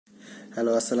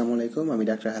Hello, আসসালামু আলাইকুম। আমি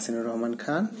ডাক্তার হাসিনুর রহমান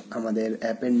খান। আমাদের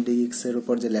অ্যাপেন্ডিক্সের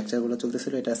উপর যে লেকচারগুলো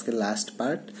চলতেছিল, এটা আজকে লাস্ট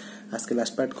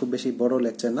পার্ট। খুব বেশি বড়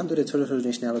লেকচার না, দুটো ছোট ছোট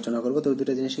জিনিস নিয়ে আলোচনা করবো। তো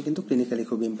দুটো জিনিসই কিন্তু ক্লিনিক্যালি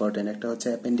খুব ইম্পর্টেন্ট। একটা হচ্ছে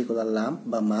অ্যাপেন্ডিকুলার লাম্প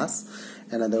বা মাস,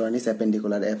 another one is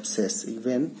appendicular abscess.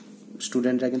 Even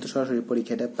স্টুডেন্টরা কিন্তু সরাসরি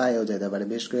পরীক্ষাটা পায়ও যেতে পারে।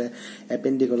 বিশেষ করে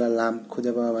অ্যাপেন্ডিকুলার লাম্প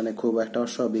খুঁজে পাওয়া মানে খুব একটা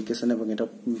অস্বাভাবিক কিছু না, এবং এটা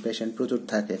পেশেন্ট প্রচুর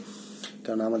থাকে।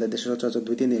 কারণ আমাদের দেশে সচরাচর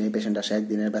 2-3 দিন এই পেশেন্ট আসে,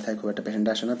 একদিনের ব্যথায় খুব একটা পেশেন্ট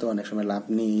আসে না, তো অনেক সময় লাম্প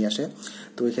নিয়েই আসে।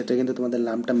 তো ওই ক্ষেত্রে কিন্তু তোমাদের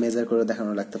লাম্পটা মেজার করে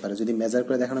দেখানো লাগতে পারে। যদি মেজার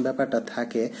করে দেখানোর ব্যাপারটা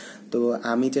থাকে, তো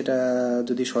আমি যেটা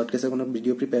যদি শর্ট কেসে কোনো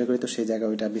ভিডিও প্রিপেয়ার করি, তো সেই জায়গায়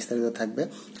ওইটা বিস্তারিত থাকবে।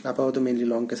 আপাতত মেনলি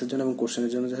লং কেসের জন্য এবং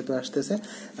কোশ্চেনের জন্য যেহেতু আসতেছে,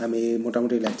 আমি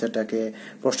মোটামুটি লেকচারটাকে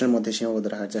প্রশ্নের মধ্যে সীমাবদ্ধ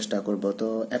রাখার চেষ্টা করব। তো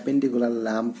অ্যাপেন্ডিকুলার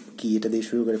লাম্প কি, এটা দিয়ে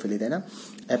শুরু করে ফেলি, তাই না?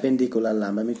 অ্যাপেন্ডিকুলার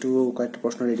লাম্প আমি একটু কয়েকটা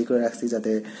প্রশ্ন রেডি করে রাখছি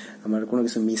যাতে আমার কোনো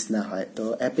কিছু মিস না হয়। তো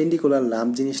অ্যাপেন্ডিকুলার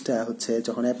লাম্প জিনিসটা হচ্ছে,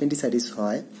 যখন অ্যাপেন্ডিসাইটিস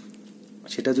হয়,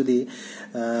 সেটা যদি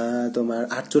তোমার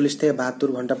 48 থেকে 72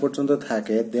 ঘন্টা পর্যন্ত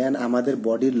থাকে, দেন আমাদের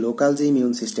বডির লোকাল যে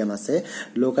ইমিউন সিস্টেম আছে,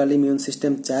 লোকাল ইমিউন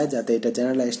সিস্টেম চায় যাতে এটা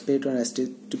জেনারেলাইজড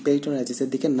পেরিটোনাইটিসের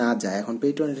দিকে না যায়। এখন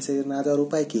পেরিটোনাইটিসের দিকে না যাওয়ার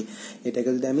উপায় কি? এটাকে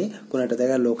যদি আমি কোনো একটা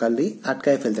জায়গায় লোকালি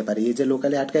আটকায় ফেলতে পারি, এই যে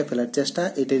লোকালি আটকায় ফেলার চেষ্টা,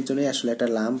 এটার জন্যই আসলে একটা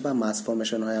লাম্প বা মাস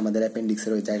ফর্মেশন হয় আমাদের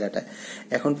অ্যাপেন্ডিক্সের ওই জায়গাটায়।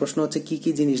 এখন প্রশ্ন হচ্ছে কি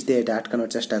কি জিনিস দিয়ে এটা আটকানোর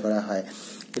চেষ্টা করা হয়?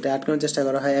 এটা আটকানোর চেষ্টা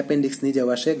করা হয়, অ্যাপেন্ডিক্স নিজেও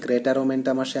আসে, গ্রেটার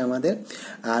ওমেন্টাম আসে আমাদের,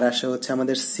 আর আসে হচ্ছে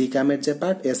আমাদের সিকামের যে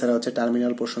পার্ট, এছাড়া হচ্ছে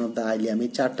terminal portion of the ileum. এই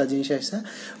 4টা জিনিস আসে,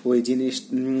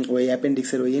 ওই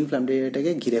অ্যাপেন্ডিক্সের ওই ইনফ্লামেটরি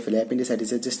এটাকে ঘিরে ফেলে,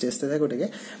 অ্যাপেন্ডিসাইটিসের যে স্টেজটা থাকে ওটাকে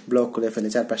ব্লক করে ফেলে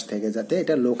চারপাশ থেকে, যাতে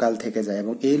এটা লোকাল থেকে যায়।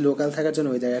 এবং এই লোকাল থাকার জন্য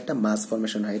ওই জায়গায় একটা মাস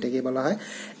ফর্মেশন হয়, এটাকে বলা হয়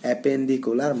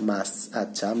অ্যাপেন্ডিকুলার মাস।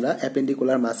 আচ্ছা, আমরা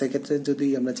অ্যাপেন্ডিকুলার মাসের ক্ষেত্রে যদি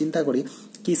আমরা চিন্তা করি,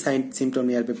 কি সাইন সিমটম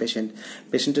নিয়ে আসবে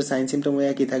পেশেন্টের সাইন সিমটম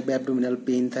কি থাকবে? অ্যাবডোমিনাল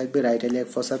পেইন থাকবে রাইট ইলিয়াক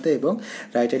ফসাতে, এবং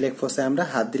রাইট ইলিয়াক ফসায় আমরা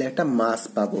হাত দিলে একটা মাস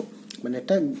পাবো, মানে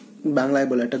একটা বাংলায়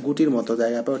বলে একটা গুটির মতো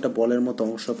জায়গা পাবো, একটা বলের মতো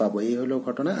অংশ পাবো। এই হলো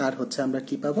ঘটনা। আর হচ্ছে আমরা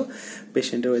কি পাবো?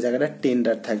 পেশেন্টের ওই জায়গাটা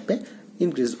টেন্ডার থাকবে,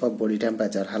 ইনক্রিজ অফ বডি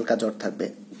টেম্পারেচার, হালকা জ্বর থাকবে।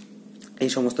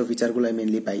 এই সমস্ত ফিচারগুলো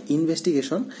মেনলি পাই।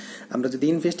 ইনভেস্টিগেশন, আমরা যদি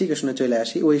ইনভেস্টিগেশনে চলে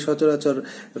আসি, ওই সচরাচর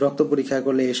রক্ত পরীক্ষা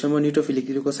করলে এই সময় নিউট্রোফিলিক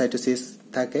লিউকোসাইটোসিস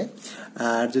থাকে।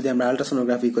 আর যদি আমরা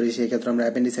আলট্রাসোনোগ্রাফি করি, সেই ক্ষেত্রে আমরা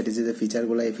অ্যাপেন্ডিসাইটিসের যে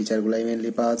ফিচারগুলো, এই ফিচারগুলাই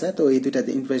মেনলি পাওয়া যায়। তো এই দুইটাতে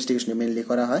ইনভেস্টিগেশনে মেনলি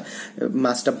করা হয়,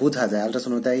 মাসটা বোঝা যায়।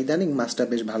 আলট্রাসোনোতে ইদানিং মাসটা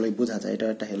বেশ ভালোই বোঝা যায়, এটা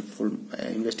একটা হেল্পফুল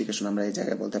ইনভেস্টিগেশন আমরা এই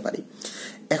জায়গায় বলতে পারি।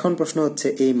 এখন প্রশ্ন হচ্ছে,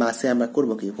 এই মাসে আমরা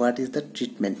করবো কি? হোয়াট ইজ দ্য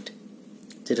ট্রিটমেন্ট,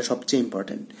 যেটা সবচেয়ে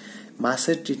ইম্পর্টেন্ট।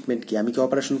 মাসের ট্রিটমেন্ট কি? আমি কি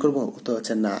অপারেশন করব? তো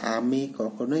হচ্ছে না, আমি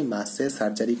কখনোই মাসে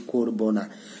সার্জারি করব না।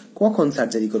 কখন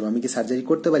সার্জারি করবো? আমি কি সার্জারি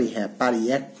করতে পারি? হ্যাঁ পারি,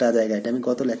 একটা জায়গায়। এটা আমি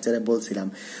গত লেকচারে বলছিলাম।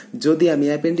 যদি আমি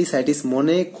অ্যাপেন্ডিসাইটিস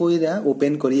মনে কইরা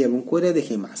ওপেন করি এবং করে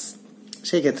দেখি মাস,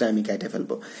 সেই ক্ষেত্রে আমি কেটে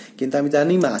ফেলবো। কিন্তু আমি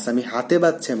জানি মাস, আমি হাতে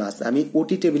বাচ্ছে মাস, আমি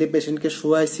ওটি টেবিলে পেশেন্টকে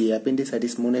শুয়াইছি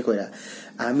অ্যাপেন্ডিসাইটিস মনে কইরা,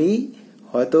 আমি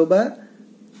হয়তোবা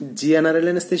জেনারেল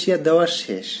অ্যানেস্থেসিয়া দেওয়া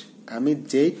শেষ, আমি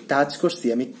যেই টাচ করছি,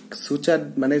 আমি সুচার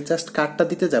মানে জাস্ট কাটটা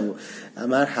দিতে যাব,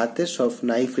 আমার হাতে সব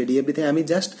নাইফ রেডি এভরিথিং, আমি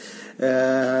জাস্ট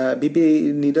বিপি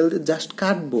নিডল জাস্ট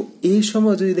কাটবো, এই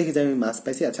সময় যদি দেখি যে আমি মাস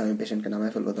পাইছি, আচ্ছা আমি পেশেন্টকে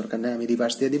নামাই ফেলবো, দরকার নেই, আমি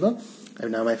রিভার্স দিয়ে দিব, আমি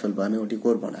নামাই ফেলবো, আমি ওটি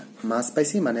করবো না। মাস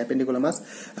পাইছি মানে অ্যাপেন্ডিকুলার মাস,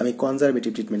 আমি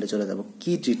কনজারভেটিভ ট্রিটমেন্টে চলে যাব।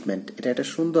 কি ট্রিটমেন্ট? এটা একটা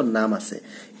সুন্দর নাম আছে,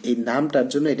 এই নামটার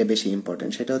জন্য এটা বেশি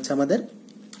ইম্পর্টেন্ট। সেটা হচ্ছে আমাদের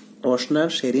অশনার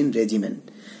শেরিন রেজিমেন।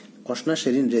 অশনার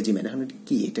শেরিন রেজিমেন এখন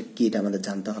কি, এটা কি, এটা আমাদের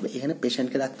জানতে হবে। এখানে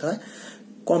পেশেন্টকে রাখতে হয়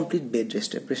কমপ্লিট বেড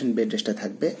রেস্টে, পেশেন্ট বেড রেস্টে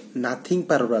থাকবে, নাথিং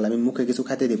পারোরাল, আমি মুখে কিছু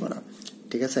খাইতে দিব না,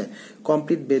 ঠিক আছে?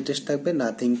 কমপ্লিট বেড রেস্ট থাকবে,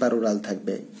 নাথিং পারোরাল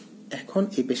থাকবে। এখন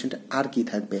এই পেশেন্ট আর কি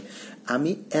থাকবে?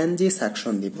 আমি এনজি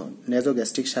সাকশন দিব,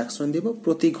 নেজোগ্যাস্ট্রিক সাকশন দিব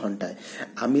প্রতি ঘন্টায়।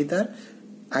 আমি তার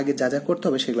আগে যা যা করতে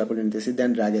হবে সেগুলো করে নিতেছি,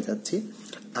 দেন রাগে যাচ্ছি।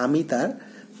 আমি তার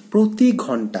প্রতি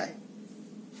ঘন্টায়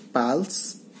pulse,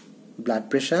 blood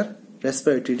pressure,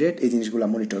 respiratory rate, এই জিনিসগুলো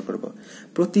মনিটর করব।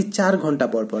 প্রতি 4 ঘন্টা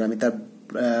পর পর আমি তার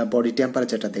বডি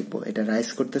টেম্পারেচারটা দেখবো, এটা রাইজ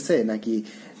করতেছে নাকি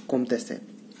কমতেছে,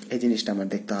 এই জিনিসটা আমার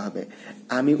দেখতে হবে।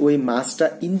 আমি ওই মাসটা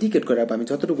ইন্ডিকেট করে রাখবো, আমি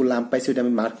যতটুকু লাম্প পাইছি ওটা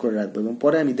আমি মার্ক করে রাখবো, এবং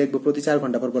পরে আমি দেখবো প্রতি 4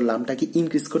 ঘন্টা পর পর লাম্পটা কি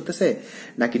ইনক্রিজ করতেছে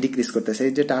নাকি ডিক্রিজ করতেছে।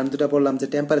 এই যে টার্ম দুটা বললাম যে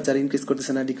টেম্পারেচার ইনক্রিজ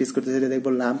করতেছে না ডিক্রিজ করতেছে, এটা দেখবো।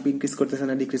 লাম্প ইনক্রিজ করতেছে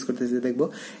না ডিক্রিজ করতেছে দেখবো।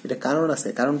 এটা কারণ আছে,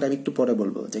 কারণটা আমি একটু পরে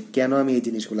বলবো যে কেন আমি এই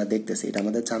জিনিসগুলো দেখতেছি, এটা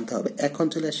আমাদের জানতে হবে। এখন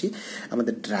চলে আসি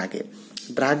আমাদের ড্রাগে।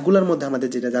 ড্রাগগুলোর মধ্যে আমাদের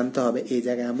যেটা জানতে হবে, এই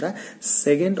জায়গায় আমরা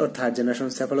সেকেন্ড ও থার্ড জেনারেশন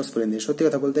সেফালোস্পোরিন দিই। সত্যি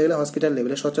কথা বলতে গেলে হসপিটাল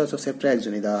লেভেলে সচরাচর সেপ্রা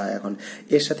একজনই দেওয়া হয় এখন।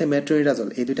 এর সাথে মেট্রোনিডাজল,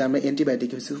 এই দুটো আমরা অ্যান্টিবায়োটিক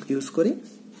ইউজ করি।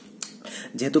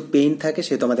 যেহেতু পেইন থাকে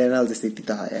সেহেতু আমাদের অ্যানালজেসিক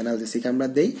দিতে হয়, অ্যানালজেসিক আমরা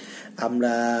দেই।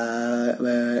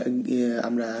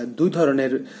 আমরা 2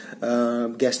 ধরনের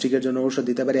গ্যাস্ট্রিকের জন্য ঔষধ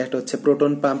দিতে পারি। একটা হচ্ছে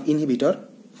প্রোটন পাম্প ইনহিবিটর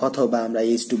অথবা আমরা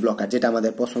H2 ব্লকার, যেটা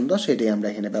আমাদের পছন্দ সেটাই আমরা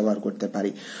এখানে ব্যবহার করতে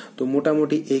পারি। তো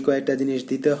মোটামুটি এই কয়েকটা জিনিস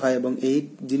দিতে হয় এবং এই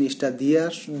জিনিসটা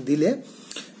দিলে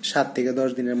 7 থেকে 10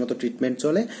 দিনের মতো ট্রিটমেন্ট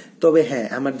চলে। তবে হ্যাঁ,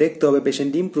 আমার দেখতে হবে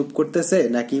পেশেন্ট ইমপ্রুভ করতেছে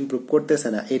নাকি ইমপ্রুভ করতেছে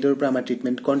না, এটার উপর আমার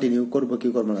ট্রিটমেন্ট কন্টিনিউ করবো কি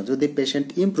করবো না। যদি পেশেন্ট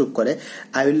ইমপ্রুভ করে,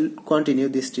 I will continue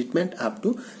this treatment up to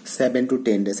 7 to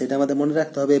 10 days, এটা আমাদের মনে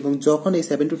রাখতে হবে। এবং যখন এই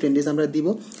 7 to 10 days আমরা দিব,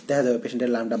 দেখা যাবে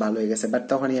পেশেন্টের লামটা ভালো হয়ে গেছে, বাট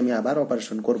তখনই আমি আবার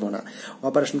অপারেশন করবো না।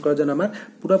 অপারেশন করার জন্য আমার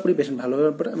পুরোপুরি পেশেন্ট ভালো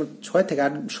হওয়ার পরে আমার 6 থেকে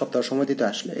 8 সপ্তাহ সময় দিতে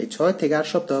আসলে, এই 6 থেকে 8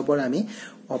 সপ্তাহ পরে আমি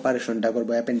অপারেশনটা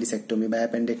করবো, অ্যাপেন্ডিসেক্টমি বা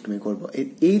অ্যাপেন্ডেক্টমি করবো।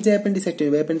 এই যে অ্যাপেন্ডিসেক্টমি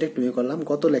বা অ্যাপেন্ডেক্টমি করলাম,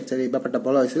 গত লেকচারে এই ব্যাপারটা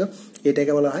বলা হয়েছিল,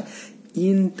 এটাকে বলা হয়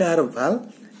ইন্টারভাল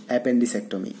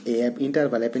অ্যাপেন্ডিসেক্টমি। এই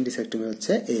ইন্টারভাল অ্যাপেন্ডিসেক্টমি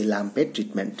হচ্ছে এই লাম্পের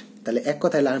ট্রিটমেন্ট। তাহলে এক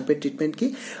কথায় লাম্পের ট্রিটমেন্ট কি,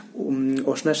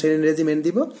 ওশনা সেরিন রেজিমেন্ট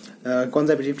দিব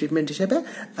কনজারভেটিভ ট্রিটমেন্ট হিসেবে।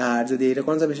 আর যদি এটা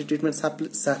কনজারভেটিভ ট্রিটমেন্ট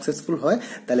সাকসেসফুল হয়,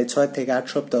 তাহলে 6 থেকে 8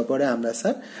 সপ্তাহ পরে আমরা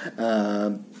স্যার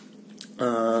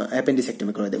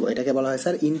অ্যাপেন্ডিসেক্টমি করে দেবো। এটাকে বলা হয়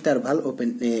স্যার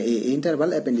ইন্টারভাল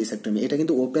অ্যাপেন্ডিসেক্টমি। এটা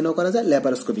কিন্তু ওপেনও করা যায়,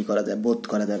 ল্যাপারোস্কোপি করা যায়, বোথ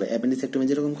করা যাবে। অ্যাপেন্ডিসেক্টমি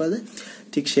যেরকম করা যায়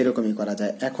ঠিক সেরকমই করা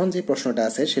যায়। এখন যে প্রশ্নটা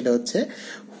আছে সেটা হচ্ছে,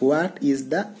 what is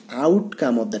the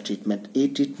outcome of the treatment? এই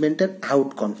ট্রিটমেন্টের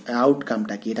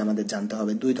আউটকামটা কি, এটা আমাদের জানতে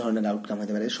হবে। 2 ধরনের আউটকাম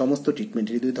হতে পারে, সমস্ত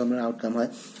ট্রিটমেন্টেরই 2 ধরনের আউটকাম হয়,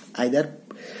 আইদার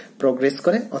প্রোগ্রেস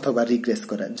করে অথবা রিগ্রেস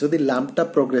করে। যদি লাম্পটা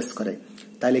প্রোগ্রেস করে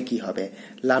তাহলে কি হবে?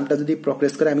 লামটা যদি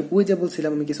প্রোগ্রেস করে, আমি ওই যে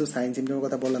বলছিলাম, আমি কিছু সাইন সিমটমের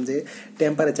কথা বললাম যে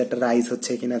টেম্পারেচারটা রাইজ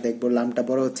হচ্ছে কিনা দেখবো, লামটা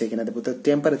বড় হচ্ছে কিনা দেখবো। তো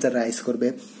টেম্পারেচার রাইজ করবে,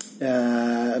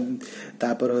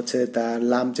 তারপর হচ্ছে তার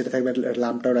লাম যেটা থাকবে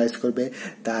লামটাও রাইজ করবে।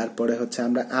 তারপরে হচ্ছে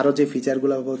আমরা আরো যে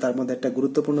ফিচারগুলো পাবো, তার মধ্যে একটা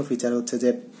গুরুত্বপূর্ণ ফিচার হচ্ছে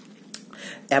যে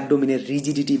অ্যাবডোমিনের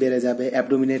রিজিডিটি বেড়ে যাবে,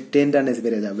 অ্যাবডোমিনের টেন্ডারনেস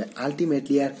বেড়ে যাবে।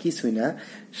 আলটিমেটলি আর কিছুই না,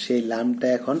 সেই লামটা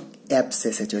এখন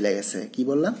অ্যাবসেসে চলে গেছে। কি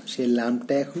বললাম? সেই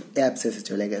লামটা এখন অ্যাবসেসে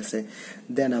চলে গেছে।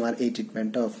 দেন আমার এই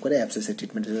ট্রিটমেন্টটা অফ করে অ্যাবসেসের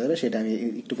ট্রিটমেন্ট হতে যাবে, সেটা আমি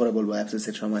একটু পরে বলবো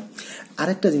অ্যাবসেসের সময়।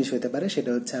 আরেকটা জিনিস হতে পারে,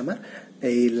 সেটা হচ্ছে আমার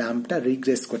এই লামটা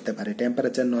রিগ্রেস করতে পারে,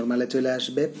 টেম্পারেচার নর্মালে চলে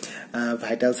আসবে,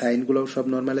 ভাইটাল সাইনগুলোও সব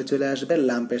নর্মালে চলে আসবে,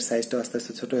 লাম্পের সাইজটাও আস্তে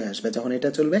আস্তে ছোট হয়ে আসবে। যখন এটা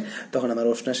চলবে, তখন আমার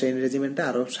ওশনা সেরিন রেজিমেন্টটা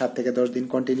আরো 7 থেকে 10 দিন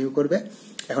কন্টিনিউ করবে।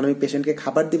 এখন আমি পেশেন্টকে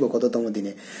খাবার দিব কততম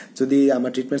দিনে? যদি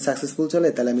আমার ট্রিটমেন্ট সাকসেসফুল চলে,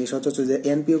 তাহলে আমি সচরাচর যে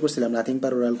এনপিও করছিলাম, নাথিং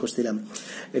পার ওরাল করছিলাম,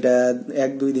 এটা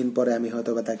 1-2 দিন পরে আমি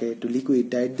হয়তো বা তাকে একটু লিকুইড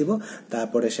ডায়েট দিব,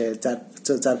 তারপরে সে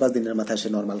 4-5 দিনের মাথায় সে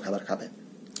নর্মাল খাবার খাবে।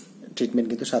 ট্রিটমেন্ট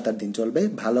কিন্তু 7-8 দিন চলবে।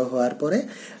 ভালো হওয়ার পরে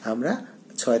আমরা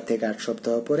 6 থেকে 8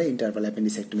 সপ্তাহ পরে ইন্টারভাল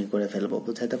অ্যাপেন্ডিসেক্টমি করে ফেলবো।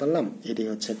 বুঝাইতে পারলাম? এটাই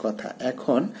হচ্ছে কথা।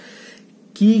 এখন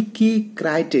কি কি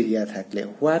ক্রাইটেরিয়া থাকলে,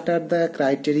 what are the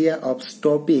criteria of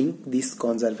stopping this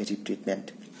conservative treatment,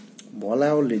 বলা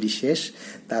অলরেডি শেষ।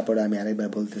 তারপরে আমি আরেকবার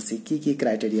বলতেছি কি কি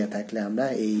ক্রাইটেরিয়া থাকলে আমরা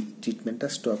এই ট্রিটমেন্টটা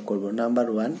স্টপ করব। নাম্বার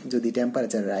 1, যদি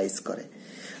টেম্পারেচার রাইজ করে,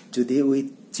 যদি উইথ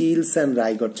চিলস অ্যান্ড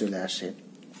রাইগর চলে আসে,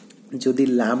 যদি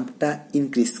লাম্পটা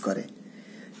ইনক্রিজ করে।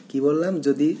 কি বললাম?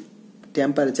 যদি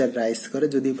টেম্পারেচার রাইজ করে,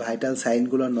 যদি ভাইটাল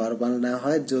সাইনগুলো নর্মাল না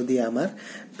হয়, যদি আমার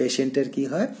পেশেন্টের কি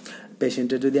হয়,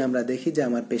 পেশেন্টের যদি আমরা দেখি যে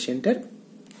আমার পেশেন্টের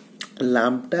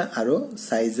লাম্পটা আরো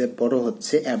সাইজে বড়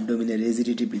হচ্ছে, অ্যাবডোমিনের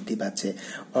রিজিডিটি বৃদ্ধি পাচ্ছে,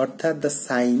 অর্থাৎ দ্য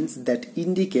সাইন্স দ্যাট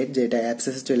ইন্ডিকেট যে এটা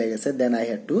অ্যাবসেসে চলে গেছে, then I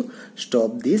have to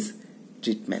stop this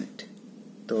treatment.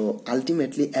 তো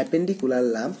আলটিমেটলি অ্যাপেন্ডিকুলার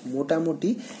লাম্প মোটামুটি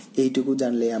এইটুকু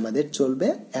জানলে আমাদের চলবে।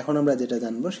 এখন আমরা যেটা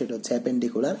জানবো সেটা হচ্ছে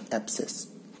অ্যাপেন্ডিকুলার অ্যাবসেস।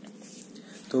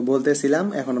 তো বলতেছিলাম,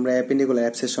 এখন আমরা অ্যাপেন্ডিকুলার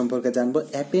অ্যাবসেস সম্পর্কে জানবো।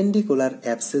 অ্যাপেন্ডিকুলার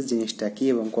অ্যাবসেস জিনিসটা কি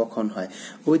এবং কখন হয়?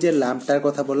 ওই যে লাম্পটার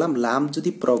কথা বললাম, লাম্প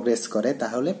যদি প্রোগ্রেস করে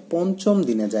তাহলে 5ম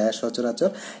দিনে যায় সচরাচর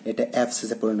এটা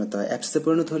অ্যাবসেসে পরিণত হয়। অ্যাবসেসে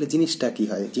পরিণত হলে জিনিসটা কি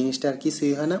হয়? জিনিসটা আর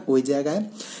কিছুই হয় না, ওই জায়গায়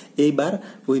এইবার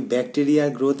ওই ব্যাকটেরিয়া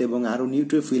গ্রোথ এবং আরো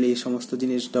নিউট্রোফিল এই সমস্ত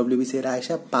জিনিস ডব্লিউবিসি এর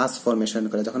আয়সা পাস ফরমেশন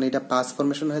করে। যখন এটা পাস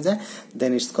ফরমেশন হয়ে যায়,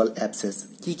 দেন ইটস কল অ্যাবসেস।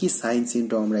 কি কি সাইন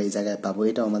সিমটম আমরা এই জায়গায় পাবো,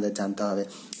 এটাও আমাদের জানতে হবে।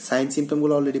 সাইন সিমটম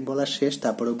গুলো অলরেডি বলার শেষ,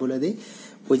 তারপরে বলে দিই।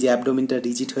 ওই যে অ্যাবডোমিনটা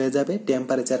রিজিড হয়ে যাবে,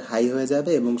 টেম্পারেচার হাই হয়ে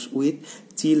যাবে এবং উইথ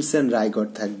চিলস এন্ড রাইগর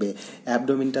থাকবে।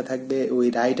 অ্যাবডোমিনটা থাকবে ওই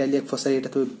রাইট ইলিয়াক ফসাই, এটা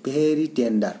তো ভেরি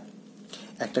টেন্ডার,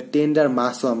 একটা টেন্ডার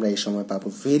মাসও আমরা এই সময় পাবো,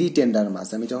 ভেরি টেন্ডার মাস।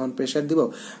 আমি যখন প্রেশার দিব,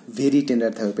 ভেরি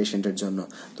টেন্ডার থাকবে পেশেন্টের জন্য।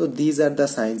 তো these are the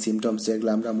sign symptoms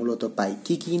যেগুলো আমরা মূলত পাই।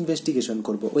 কি কি ইনভেস্টিগেশন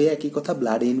করব? ওই একই কথা,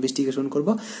 ব্লাডে ইনভেস্টিগেশন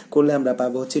করলে আমরা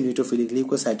পাবো হচ্ছে নিউট্রোফিলিক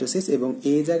লিউকোসাইটোসিস, এবং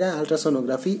এই জায়গায়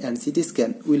ultrasonography and CT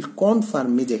scan will confirm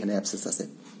me যেখানে অ্যাবসেস আছে।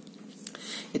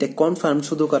 এটা কনফার্ম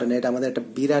শুধু করে না, এটা আমাদের একটা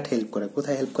বিরাট হেল্প করে।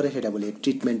 কোথায় হেল্প করে সেটা বলি,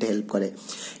 ট্রিটমেন্টে হেল্প করে।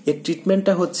 এই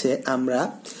ট্রিটমেন্টটা হচ্ছে আমরা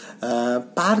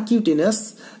পারকিউটিনাস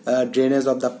ড্রেনেজ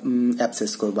অফ দ্য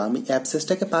অ্যাবসেস করবো। আমি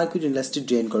অ্যাবসেসটাকে পারকিউটিনাসটি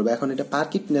ড্রেন করবো। এখন এটা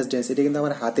পারকিউটিনাস ড্রেন, এটা কিন্তু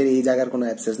আমার হাতের এই জায়গার কোনো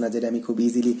অ্যাবসেস না, যেটা আমি খুব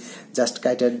ইজিলি জাস্ট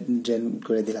কাইটা ড্রেন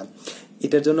করে দিলাম।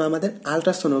 এটার জন্য আমাদের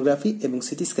আলট্রাসোনোগ্রাফি এবং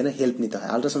সিটি স্ক্যানের হেল্প নিতে হয়।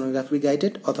 আলট্রাসোনোগ্রাফি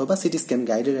গাইডেড অথবা সিটি স্ক্যান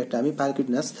গাইডেড একটা আমি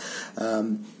পারকিউটনাস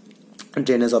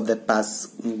ড্রেনেজ অফ দ্যাট পাস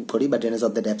করি বা ড্রেনেজ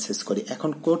অফ দ্যাট অ্যাবসেস করি।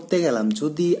 এখন করতে গেলাম,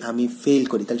 যদি আমি ফেল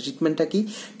করি তাহলে ট্রিটমেন্টটা কি?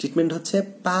 ট্রিটমেন্ট হচ্ছে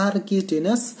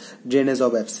পারকিউটেনাস drainage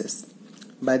of abscess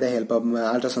by the help of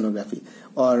ultrasonography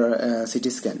or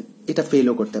CT scan. এটা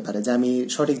ফেলও করতে পারে যে আমি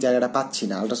সঠিক জায়গাটা পাচ্ছি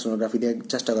না আলট্রাসোনোগ্রাফি দিয়ে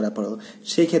চেষ্টা করার পরেও।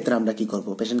 সেই ক্ষেত্রে আমরা কি করব?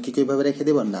 পেশেন্টকে কিভাবে রেখে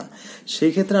দেব? না,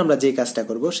 সেই ক্ষেত্রে আমরা যে কাজটা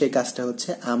করব সেই কাজটা হচ্ছে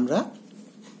আমরা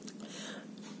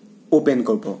ওপেন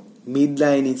করব মিড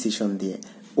লাইন ইনসিশন দিয়ে।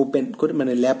 ওপেন করে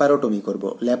মানে ল্যাপারোটমি করব।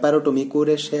 ল্যাপারোটমি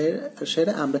করে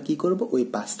সেরে আমরা কি করব? ওই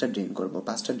পাসটা ড্রেন করব।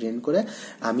 পাসটা ড্রেন করে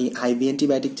আমি আইভি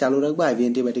অ্যান্টিবায়োটিক চালু রাখবো। আইভি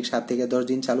অ্যান্টিবায়োটিক 7 থেকে 10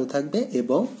 দিন চালু থাকবে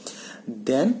এবং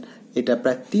দেন এটা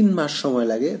প্রায় 3 মাস সময়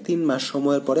লাগে। 3 মাস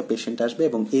সময়ের পরে পেশেন্ট আসবে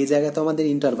এবং এই জায়গাতে আমাদের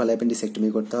ইন্টারভাল অ্যাপেন্ডিসেক্টমি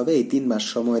করতে হবে। এই 3 মাস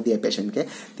সময় দিয়ে পেশেন্টকে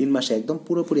 3 মাসে একদম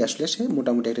পুরোপুরি আসলে সে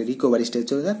মোটামুটি একটা রিকভারি স্টেজ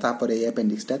চলে যায়। তারপরে এই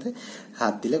অ্যাপেন্ডিক্সটাতে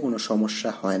হাত দিলে কোনো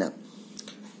সমস্যা হয় না।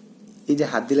 এই যে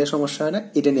হাত দিলে সমস্যা হয় না,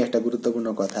 এটা নিয়ে একটা গুরুত্বপূর্ণ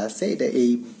কথা আছে, এটা এই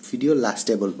ভিডিও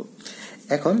লাস্টে বলবো।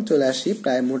 এখন চলে আসি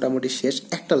প্রায় মোটামুটি শেষ।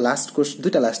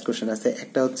 দুইটা লাস্ট কোশ্চেন আছে।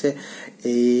 একটা হচ্ছে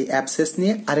এই অ্যাবসেস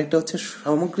নিয়ে, আরেকটা হচ্ছে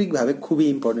সামগ্রিকভাবে খুবই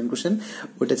ইম্পর্টেন্ট কোশ্চেন।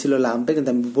 ওটা ছিল লাম্পে, কিন্তু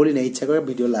আমি বলি না, ইচ্ছা করে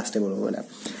ভিডিও লাস্টে বলবো বলে।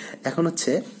 এখন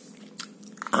হচ্ছে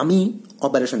আমি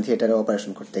অপারেশন থিয়েটারে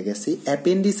অপারেশন করতে গেছি,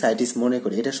 অ্যাপেন্ডিসাইটিস মনে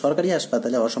করি। এটা সরকারি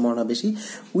হাসপাতালে হওয়ার সম্ভাবনা বেশি,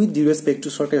 উইথ ডিউ রেসপেক্ট টু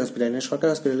সরকারি হসপিটাল। সরকারি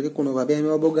হসপিটালকে কোনোভাবে আমি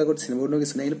অবজ্ঞা করছি না, অন্য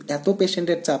কিছু না। এত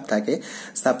পেশেন্টের চাপ থাকে,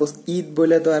 সাপোজ ঈদ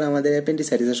বলে তো আর আমাদের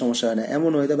অ্যাপেন্ডিসাইটিসের সমস্যা হয় না।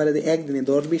 এমন হইতে পারে যে একদিনে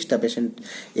 10-20টা পেশেন্ট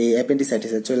এই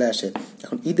অ্যাপেন্ডিসাইটিসে চলে আসে।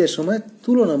 এখন ঈদের সময়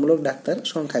তুলনামূলক ডাক্তার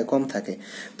সংখ্যায় কম থাকে,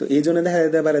 তো এই জন্য দেখা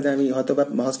যেতে পারে যে আমি হয়তো বা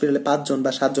হসপিটালে 5 জন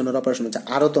বা 7 জনের অপারেশন হচ্ছে,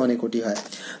 আরো তো অনেক কোটি হয়।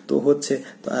 তো হচ্ছে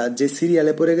যে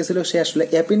সিরিয়ালে পড়ে গেছিল সে আসলে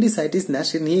অ্যাপেন্ডিসাইটিস না,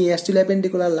 সে নিয়ে আসছিল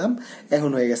অ্যাপেন্ডিকুলার লাম্প,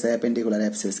 এখন হয়ে গেছে অ্যাপেন্ডিকুলার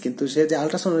অ্যাবসেস। কিন্তু সে যে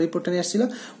আলট্রাসাউন্ড রিপোর্টটা নিয়ে আসছিল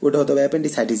ওটা হয়তো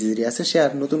অ্যাপেন্ডিসাইটিসেরই আছে, সে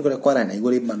আর নতুন করে করায় নাই,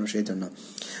 গরিব মানুষের জন্য।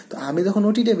 তো আমি যখন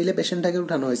ওটি টেবিলে পেশেন্টটাকে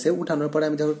উঠানো হয়েছে, উঠানোর পরে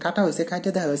আমি যখন কাটা হয়েছে, কাটে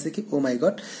দেখা হয়েছে কি, ও মাই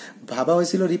গড, ভাবা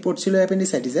হয়েছিল রিপোর্ট ছিল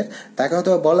অ্যাপেন্ডিসাইটিসের, তাকে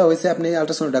হয়তো বলা হয়েছে আপনি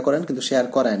আলট্রাসাউন্ডটা করেন, কিন্তু সে আর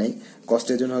করায় নাই,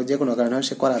 কষ্টের জন্য যে কোনো কারণে হয়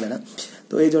সে করাবে না।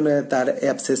 তো এই জন্য তার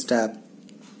অ্যাবসেসটা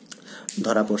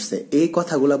ধরা পড়ছে। এই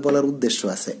কথাগুলো বলার উদ্দেশ্য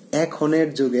আছে, এখনের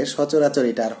যুগে সচরাচর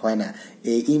এটা আর হয় না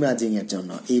এই ইমাজিং এর জন্য।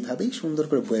 এইভাবেই সুন্দর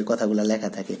করে বইয়ে কথাগুলো লেখা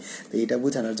থাকে। তো এটা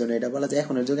বোঝানোর জন্য এটা বলা যায়,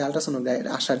 এখনের যুগে আলট্রাসোনোগ্রাফি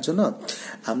আসার জন্য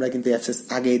আমরা কিন্তু অ্যাবসেস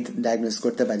আগেই ডায়াগনোস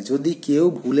করতে পারি। যদি কেউ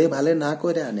ভুলে ভালে না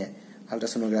করে আনে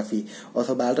আলট্রাসোনোগ্রাফি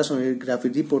অথবা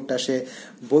আলট্রাসোনোগ্রাফির রিপোর্টটা সে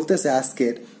বলতেছে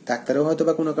আজকের, ডাক্তারও হয়তো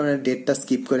বা কোনো কারণে ডেটটা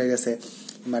স্কিপ করে গেছে,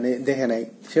 মানে দেখে নাই,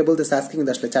 সে বলতেছে আজকে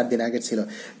কিন্তু আসলে 4 দিন আগের ছিল।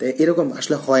 তো এরকম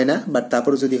আসলে হয় না, বাট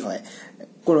তারপরে যদি হয়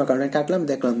কোনো কারণে কাটলাম,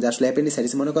 দেখলাম যে আসলে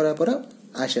অ্যাপেন্ডিসাইটিস মনে করার পরে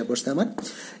আসে পড়ছে আমার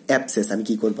অ্যাবসেস, আমি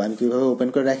কি করবো? আমি কিভাবে ওপেন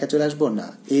করে রেখে চলে আসবো? না,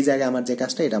 এই জায়গায় আমার যে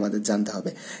কাজটা এটা আমাদের জানতে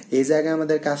হবে। এই জায়গায়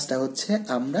আমাদের কাজটা হচ্ছে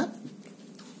আমরা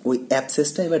ওই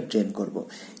অ্যাবসেসটা এবার ড্রেন করব।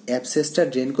 অ্যাবসেসটা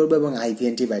ড্রেন করবো এবং আইভি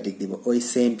অ্যান্টিবায়োটিক দিব, ওই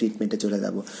সেম ট্রিটমেন্টে চলে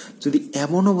যাব। যদি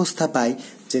এমন অবস্থা পাই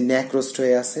যে নেক্রোস্ট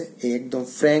হয়ে আছে, একদম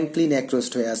ফ্র্যাঙ্কলি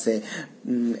নেক্রোস্ট হয়ে আছে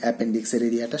অ্যাপেন্ডিক্সের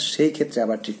এরিয়াটা, সেই ক্ষেত্রে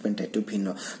আবার ট্রিটমেন্টটা একটু ভিন্ন।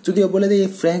 যদিও বলে দেয়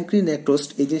এই ফ্র্যাঙ্কলি নেক্রোস্ট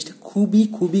এই জিনিসটা খুবই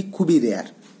খুবই খুবই রেয়ার,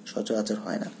 সচরাচর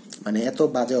হয় না, মানে এত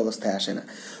বাজে অবস্থায় আসে না।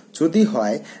 যদি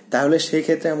হয় তাহলে সেই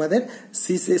ক্ষেত্রে আমাদের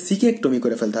সিকেক্টমি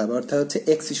করে ফেলতে হবে, অর্থাৎ হচ্ছে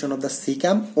এক্সিশন অফ দ্য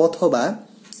সিকাম অথবা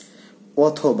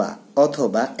অথবা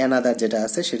অথবা অ্যানাদার যেটা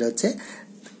আছে সেটা হচ্ছে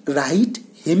right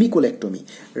হেমিকোলেক্টমি।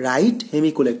 Right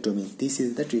হেমিকোলেক্টমি, this is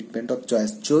the treatment of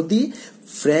choice যদি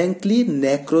ফ্র্যাঙ্কলি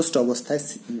নেক্রোস্ট অবস্থায়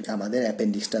আমাদের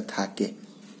অ্যাপেন্ডিক্সটা থাকে।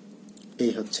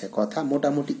 এই হচ্ছে কথা,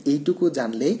 মোটামুটি এইটুকু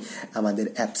জানলেই আমাদের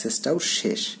অ্যাবসেসটাও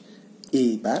শেষ।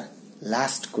 এইবার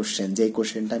লাস্ট কোশ্চেন, যে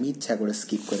কোশ্চেনটা আমি ইচ্ছা করে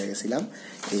স্কিপ করে গেছিলাম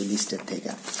এই লিস্টের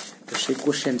থেকে। তো সেই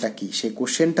কোশ্চেনটা কি? সেই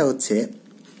কোশ্চেনটা হচ্ছে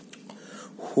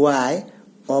why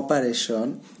operation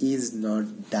is not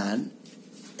done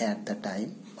at the time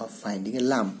of finding A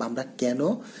lump. আমরা কেন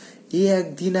এই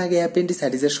একদিন আগে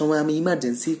অ্যাপেন্ডিসাইটিসের সময় আমি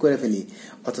ইমার্জেন্সি করে ফেলি,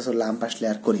 অথচ লাম্প আসলে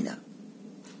আর করি না?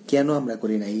 কেন আমরা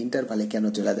করি না? ইন্টারভালে কেন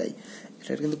চলে যাই?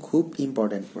 এটা কিন্তু খুব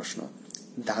ইম্পর্টেন্ট প্রশ্ন,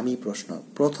 দামি প্রশ্ন।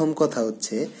 প্রথম কথা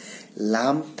হচ্ছে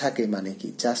লাম্প থাকে মানে কি,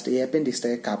 জাস্ট এই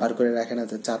অ্যাপেন্ডিক্সটাকে কাভার করে রাখে না,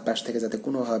 চারপাশ থেকে যাতে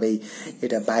কোনোভাবেই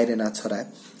এটা বাইরে না ছড়ায়,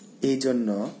 এই জন্য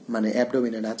মানে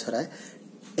অ্যাবডোমিনে না ছড়ায়।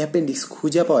 অ্যাপেন্ডিক্স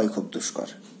খুঁজে পাওয়াই খুব দুষ্কর।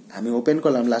 আমি ওপেন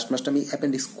করলাম লাস্ট মাসটা, আমি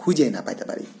অ্যাপেন্ডিক্স খুঁজে না পাইতে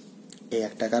পারি, এই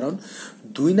একটা কারণ।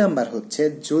 2 নাম্বার হচ্ছে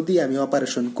যদি আমি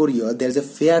অপারেশন করিও there is a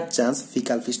fair chance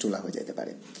faecal fistula হয়ে যেতে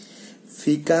পারে,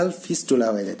 ফিকাল ফিস্টুলা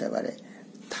হয়ে যেতে পারে।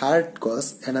 Third cause,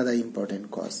 another important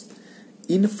cause,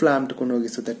 inflamed কোনো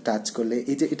কিছুতে টাচ করলে,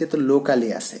 এই যে এটা তো লোকালি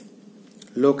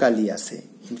আছে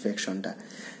ইনফেকশনটা,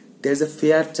 there is a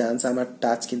fair chance আমার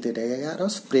টাচ কিন্তু এটাকে আরো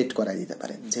স্প্রেড করা দিতে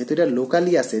পারে। যেহেতু এটা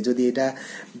লোকালি আছে, যদি এটা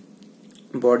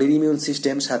বডির ইমিউন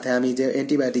সিস্টেম, সাথে আমি যে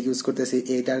অ্যান্টিবায়োটিক ইউজ করতেছি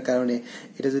এইটার কারণে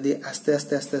এটা যদি আস্তে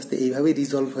আস্তে আস্তে আস্তে এইভাবেই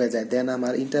রিজলভ হয়ে যায়, দেন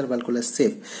আমার ইন্টারভালগুলো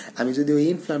সেফ। আমি যদি ওই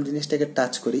ইনফ্লাম জিনিসটাকে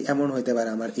টাচ করি, এমন হতে পারে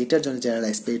আমার এটার জন্য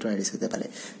জেনারেলাইজ পেরিটোনাইটিস হতে পারে।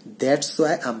 দ্যাটস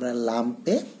ওয়াই আমরা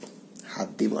লাম্পে হাত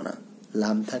দিব না,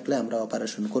 লাম থাকলে আমরা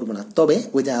অপারেশন করব না। তবে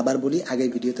ওই যে আবার বলি, আগের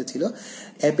ভিডিওতে ছিল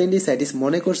অ্যাপেন্ডিসাইটিস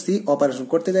মনে করছি অপারেশন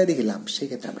করতে যাই দেখি লাম,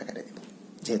 সেক্ষেত্রে আমরা কেটে দিব।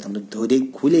 যেহেতু আমরা ধরে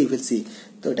খুলেই ফেলছি,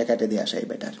 তো এটা কেটে দিয়ে আসাই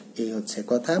বেটার। এই হচ্ছে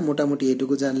কথা, মোটামুটি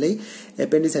এইটুকু জানলেই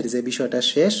অ্যাপেন্ডিসাইটিসের বিষয়টা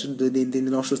শেষ। 2 দিন 3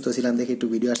 দিন অসুস্থ ছিলাম দেখে একটু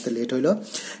ভিডিও আসতে লেট হইলো।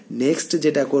 নেক্সট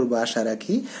যেটা করবো আশা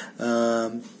রাখি,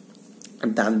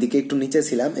 ডান দিকে একটু নিচে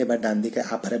ছিলাম, এবার ডান দিকে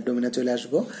আপার অ্যাবডোমেনে চলে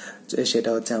আসবো। সেটা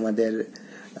হচ্ছে আমাদের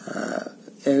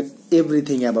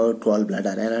everything about gall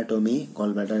bladder, anatomy, গল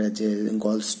ব্লাডারের যে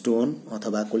গল স্টোন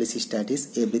অথবা কোলিসিস্টাইটিস,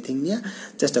 এভরিথিং নিয়ে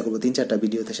চেষ্টা করবো 3-4টা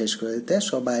ভিডিওতে শেষ করে দিতে।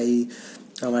 সবাই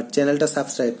আমার চ্যানেলটা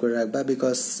সাবস্ক্রাইব করে রাখবা,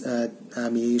 বিকজ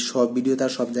আমি সব ভিডিও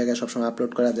তার সব জায়গায় সবসময়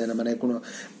আপলোড করা যায় না, মানে কোনো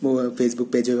ফেসবুক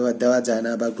পেজে দেওয়া যায়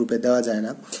না বা গ্রুপে দেওয়া যায়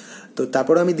না। তো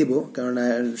তারপরে আমি দিব, কারণ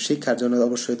শিক্ষার জন্য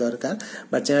অবশ্যই দরকার।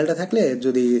 বা চ্যানেলটা থাকলে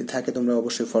যদি থাকে তোমরা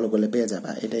অবশ্যই ফলো করলে পেয়ে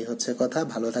যাবা। এটাই হচ্ছে কথা।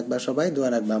 ভালো থাকবা সবাই, দোয়া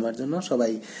রাখবা আমার জন্য।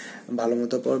 সবাই ভালো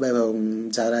মতো পড়বা, এবং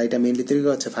যারা এটা মেইনলি তৈরি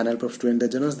করছে ফাইনাল প্রপ স্টুডেন্টদের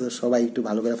জন্য, সবাই একটু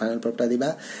ভালো করে ফাইনাল প্রপটা দিবা।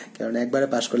 কারণ একবারে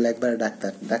পাস করলে একবারে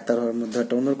ডাক্তার হওয়ার মধ্যে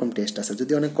একটা অন্যরকম টেস্ট আছে,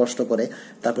 যদি অনেক কষ্ট করে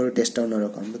তারপরে টেস্টটা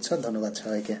অন্যরকম, বুঝছো? ধন্যবাদ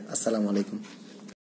সবাইকে, আসসালামু আলাইকুম।